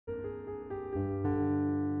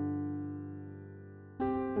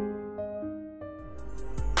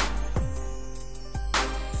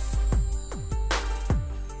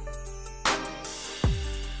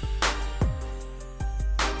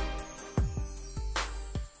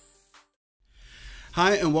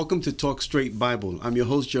Hi, and welcome to Talk Straight Bible. I'm your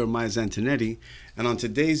host, Jeremiah Zantonetti, and on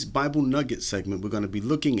today's Bible Nugget segment, we're going to be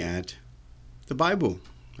looking at the Bible.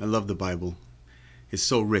 I love the Bible. It's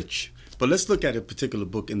so rich. But let's look at a particular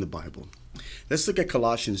book in the Bible. Let's look at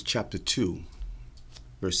Colossians chapter 2,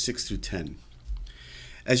 verse 6 through 10.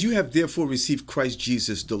 As you have therefore received Christ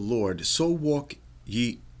Jesus the Lord, so walk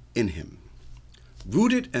ye in him,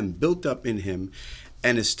 rooted and built up in him,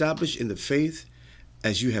 and established in the faith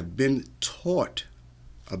as you have been taught,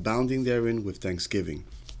 abounding therein with thanksgiving.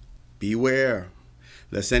 Beware,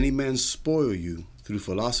 lest any man spoil you through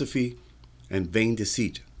philosophy and vain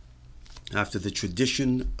deceit, after the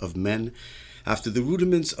tradition of men, after the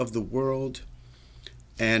rudiments of the world,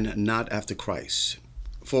 and not after Christ.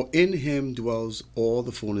 For in him dwells all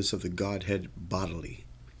the fullness of the Godhead bodily,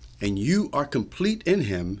 and you are complete in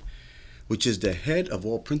him, which is the head of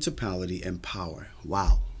all principality and power.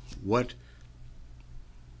 Wow, what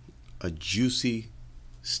a juicy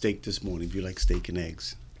steak this morning, if you like steak and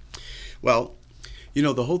eggs. Well, you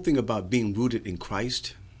know, the whole thing about being rooted in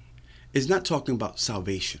Christ is not talking about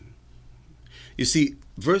salvation. You see,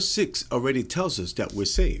 verse 6 already tells us that we're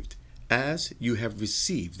saved. As you have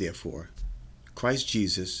received, therefore, Christ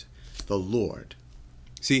Jesus, the Lord.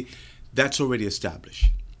 See, that's already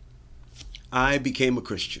established. I became a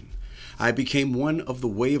Christian. I became one of the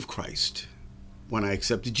way of Christ when I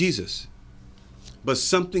accepted Jesus. But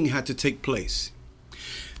something had to take place.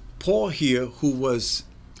 Paul here, who was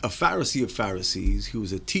a Pharisee of Pharisees, who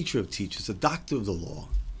was a teacher of teachers, a doctor of the law,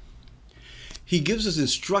 he gives us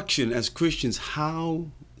instruction as Christians how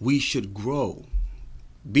we should grow.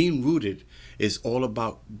 Being rooted is all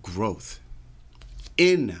about growth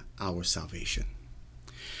in our salvation.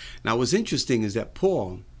 Now, what's interesting is that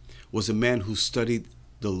Paul was a man who studied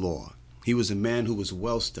the law. He was a man who was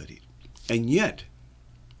well studied. And yet,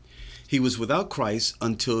 he was without Christ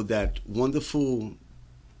until that wonderful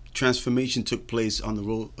transformation took place on the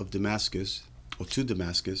road of Damascus, or to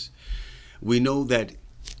Damascus. We know that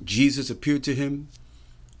Jesus appeared to him.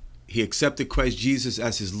 He accepted Christ Jesus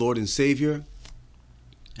as his Lord and Savior.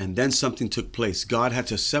 And then something took place. God had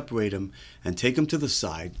to separate him and take him to the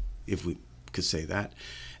side, if we could say that,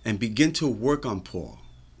 and begin to work on Paul.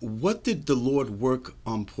 What did the Lord work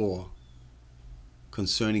on Paul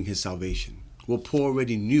concerning his salvation? Well, Paul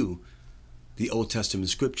already knew the Old Testament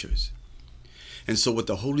scriptures. And so what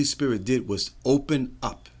the Holy Spirit did was open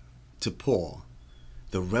up to Paul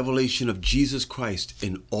the revelation of Jesus Christ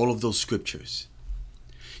in all of those scriptures.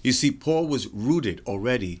 You see, Paul was rooted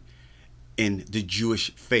already in the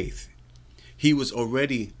Jewish faith. He was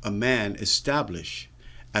already a man established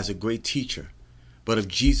as a great teacher. But of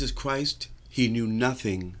Jesus Christ, he knew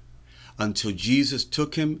nothing until Jesus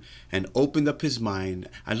took him and opened up his mind.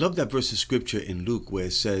 I love that verse of scripture in Luke where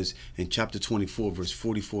it says in chapter 24, verse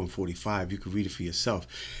 44 and 45, you can read it for yourself,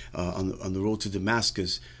 on the road to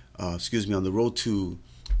Damascus, on the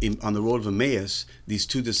road of Emmaus, these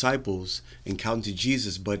two disciples encountered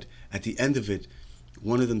Jesus, but at the end of it,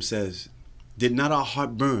 one of them says, "Did not our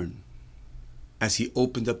heart burn as he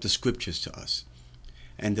opened up the scriptures to us?"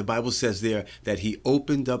 And the Bible says there that he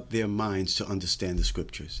opened up their minds to understand the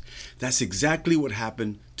scriptures. That's exactly what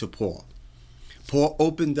happened to Paul. Jesus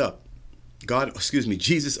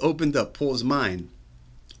opened up Paul's mind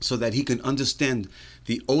so that he can understand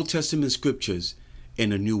the Old Testament scriptures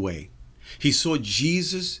in a new way. He saw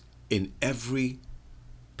Jesus in every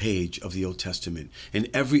page of the Old Testament, in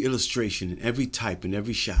every illustration, in every type, in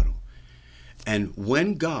every shadow. And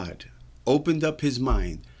when God opened up his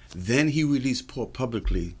mind, then he released Paul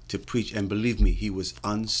publicly to preach, and believe me, he was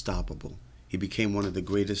unstoppable. He became one of the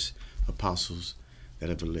greatest apostles that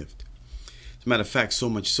ever lived. As a matter of fact, so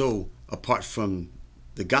much so, apart from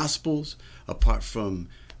the Gospels, apart from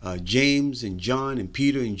James and John and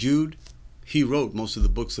Peter and Jude, he wrote most of the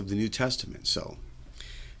books of the New Testament. So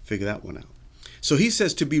figure that one out. So he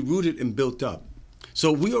says to be rooted and built up.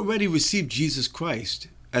 So we already received Jesus Christ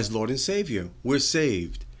as Lord and Savior. We're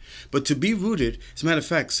saved. But to be rooted, as a matter of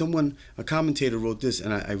fact, a commentator wrote this,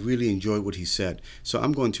 and I really enjoyed what he said. So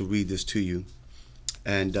I'm going to read this to you.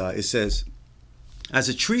 And it says, "As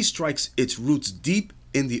a tree strikes its roots deep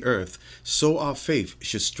in the earth, so our faith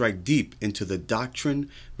should strike deep into the doctrine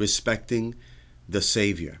respecting the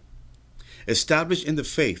Savior. Established in the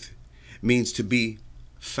faith means to be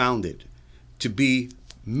founded, to be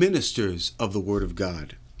ministers of the Word of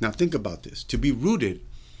God." Now think about this. To be rooted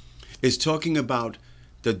is talking about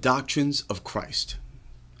the doctrines of Christ,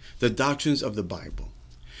 the doctrines of the Bible.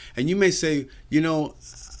 And you may say,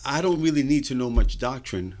 I don't really need to know much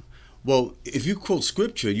doctrine. Well, if you quote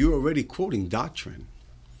scripture, you're already quoting doctrine.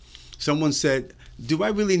 Someone said, do I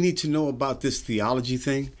really need to know about this theology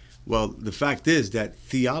thing? Well, the fact is that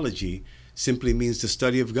theology simply means the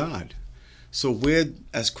study of God. So where,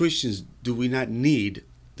 as Christians, do we not need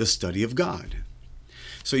the study of God?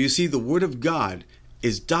 So you see, the Word of God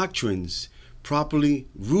is doctrines properly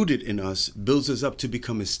rooted in us, builds us up to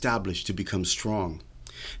become established, to become strong.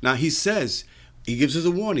 Now he says, he gives us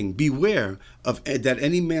a warning, beware of that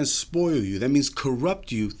any man spoil you. That means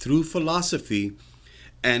corrupt you through philosophy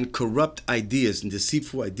and corrupt ideas and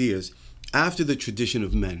deceitful ideas after the tradition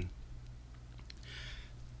of men.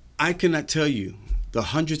 I cannot tell you the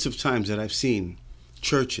hundreds of times that I've seen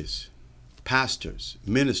churches, pastors,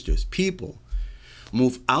 ministers, people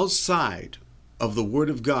move outside of the Word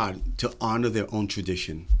of God to honor their own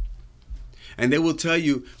tradition. And they will tell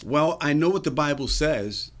you, well, I know what the Bible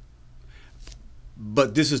says,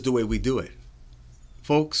 but this is the way we do it.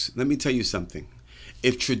 Folks, let me tell you something.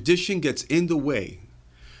 If tradition gets in the way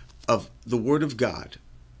of the Word of God,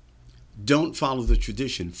 don't follow the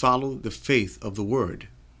tradition. Follow the faith of the Word.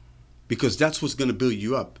 Because that's what's going to build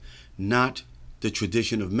you up, not the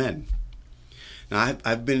tradition of men. Now,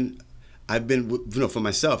 I've been, for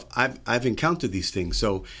myself, I've encountered these things.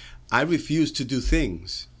 So I refuse to do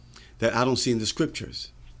things that I don't see in the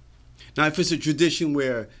scriptures. Now, if it's a tradition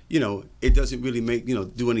where, it doesn't really make,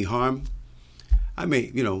 do any harm, I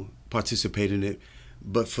may, participate in it.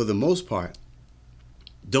 But for the most part,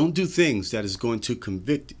 don't do things that is going to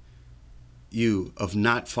convict you of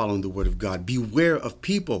not following the Word of God. Beware of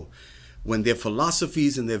people when their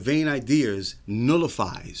philosophies and their vain ideas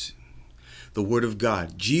nullifies the Word of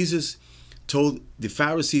God. Jesus told the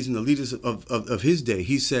Pharisees and the leaders of his day,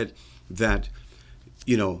 he said that,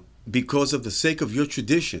 because of the sake of your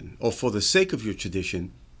tradition, or for the sake of your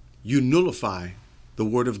tradition, you nullify the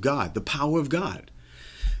Word of God, the power of God.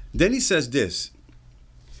 Then he says this,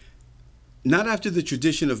 not after the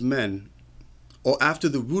tradition of men or after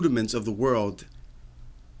the rudiments of the world.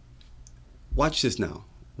 Watch this now.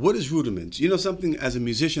 What is rudiments? You know something? As a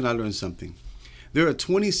musician, I learned something. There are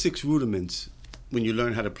 26 rudiments when you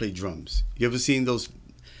learn how to play drums. You ever seen those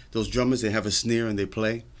drummers? They have a snare and they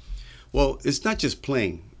play. Well, it's not just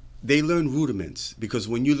playing. They learn rudiments, because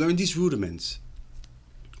when you learn these rudiments,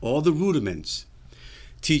 all the rudiments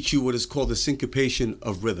teach you what is called the syncopation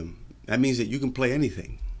of rhythm. That means that you can play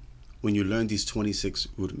anything when you learn these 26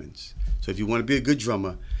 rudiments. So if you want to be a good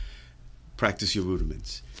drummer, practice your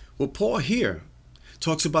rudiments. Well, Paul here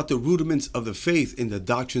talks about the rudiments of the faith in the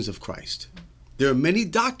doctrines of Christ. There are many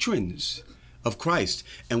doctrines of Christ,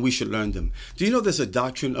 and we should learn them. Do you know there's a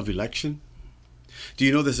doctrine of election? Do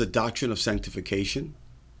you know there's a doctrine of sanctification?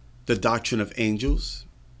 The doctrine of angels?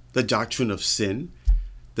 The doctrine of sin?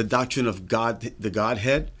 The doctrine of God, the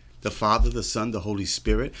Godhead, the Father, the Son, the Holy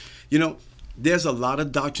Spirit? There's a lot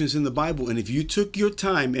of doctrines in the Bible, and if you took your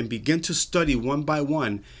time and begin to study one by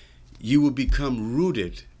one, you will become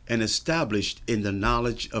rooted and established in the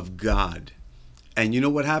knowledge of God. And you know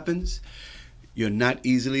what happens? You're not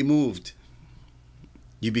easily moved.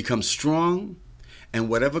 You become strong, and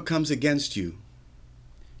whatever comes against you,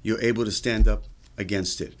 you're able to stand up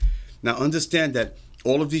against it. Now understand that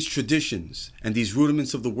all of these traditions and these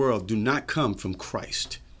rudiments of the world do not come from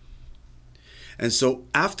Christ. And so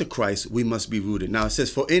after Christ, we must be rooted. Now it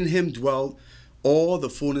says, for in him dwell all the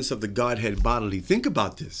fullness of the Godhead bodily. Think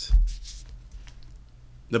about this.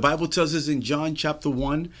 The Bible tells us in John chapter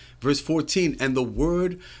 1, verse 14, and the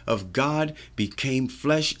Word of God became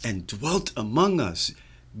flesh and dwelt among us.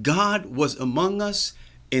 God was among us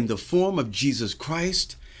in the form of Jesus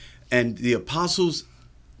Christ. And the apostles,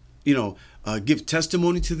 give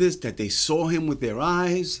testimony to this, that they saw him with their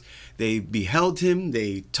eyes. They beheld him.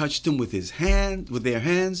 They touched him with their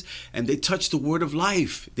hands, and they touched the word of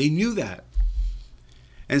life. They knew that.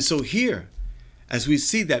 And so here, as we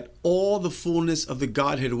see that all the fullness of the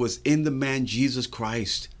Godhead was in the man Jesus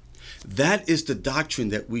Christ, that is the doctrine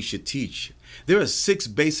that we should teach. There are 6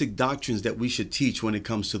 basic doctrines that we should teach when it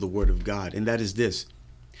comes to the Word of God, and that is this.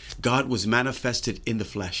 God was manifested in the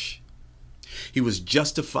flesh. He was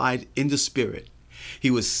justified in the Spirit.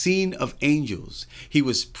 He was seen of angels. He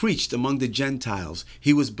was preached among the Gentiles.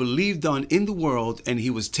 He was believed on in the world, and he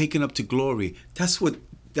was taken up to glory. That's what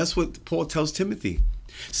Paul tells Timothy.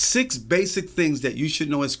 6 basic things that you should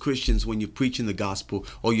know as Christians when you're preaching the gospel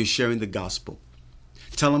or you're sharing the gospel.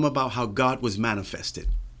 Tell them about how God was manifested.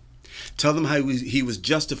 Tell them how he was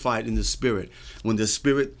justified in the Spirit when the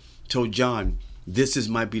Spirit told John, this is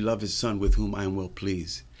my beloved Son with whom I am well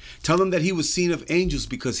pleased. Tell them that he was seen of angels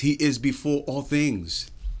because he is before all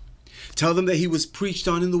things. Tell them that he was preached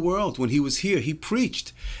on in the world. When he was here, he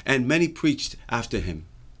preached, and many preached after him.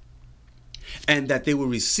 And that they were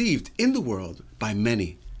received in the world by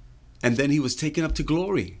many. And then he was taken up to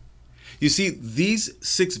glory. You see, these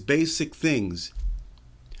 6 basic things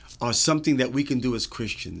are something that we can do as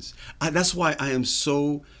Christians. That's why I am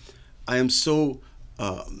so,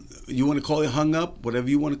 you want to call it hung up, whatever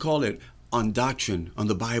you want to call it, on doctrine, on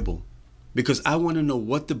the Bible. Because I want to know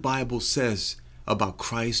what the Bible says about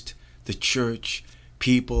Christ, the church,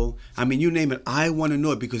 people. I mean, you name it. I want to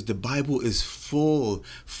know it because the Bible is full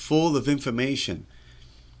of information.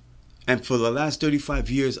 And for the last 35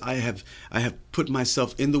 years, I have put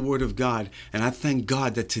myself in the Word of God. And I thank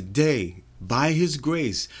God that today, by His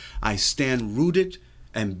grace, I stand rooted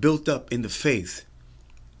and built up in the faith.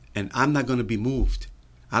 And I'm not going to be moved.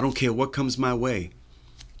 I don't care what comes my way.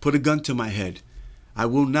 Put a gun to my head. I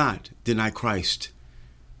will not deny Christ.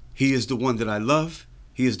 He is the one that I love.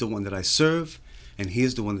 He is the one that I serve. And He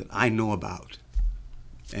is the one that I know about.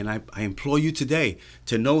 And I implore you today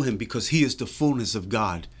to know Him because He is the fullness of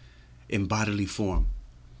God in bodily form.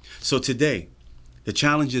 So today, the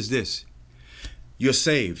challenge is this. You're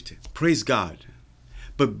saved. Praise God.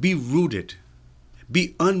 But be rooted.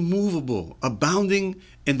 Be unmovable, abounding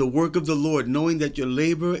in the work of the Lord, knowing that your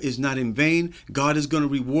labor is not in vain. God is going to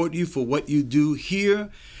reward you for what you do here,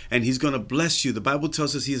 and He's going to bless you. The Bible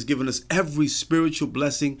tells us He has given us every spiritual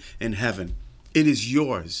blessing in heaven. It is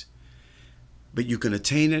yours. But you can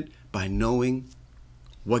attain it by knowing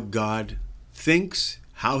what God thinks,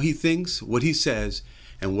 how He thinks, what He says,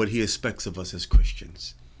 and what He expects of us as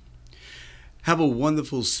Christians. Have a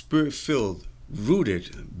wonderful, spirit-filled,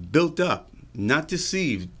 rooted, built up, not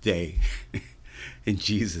deceived day. In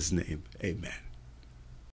Jesus' name, amen.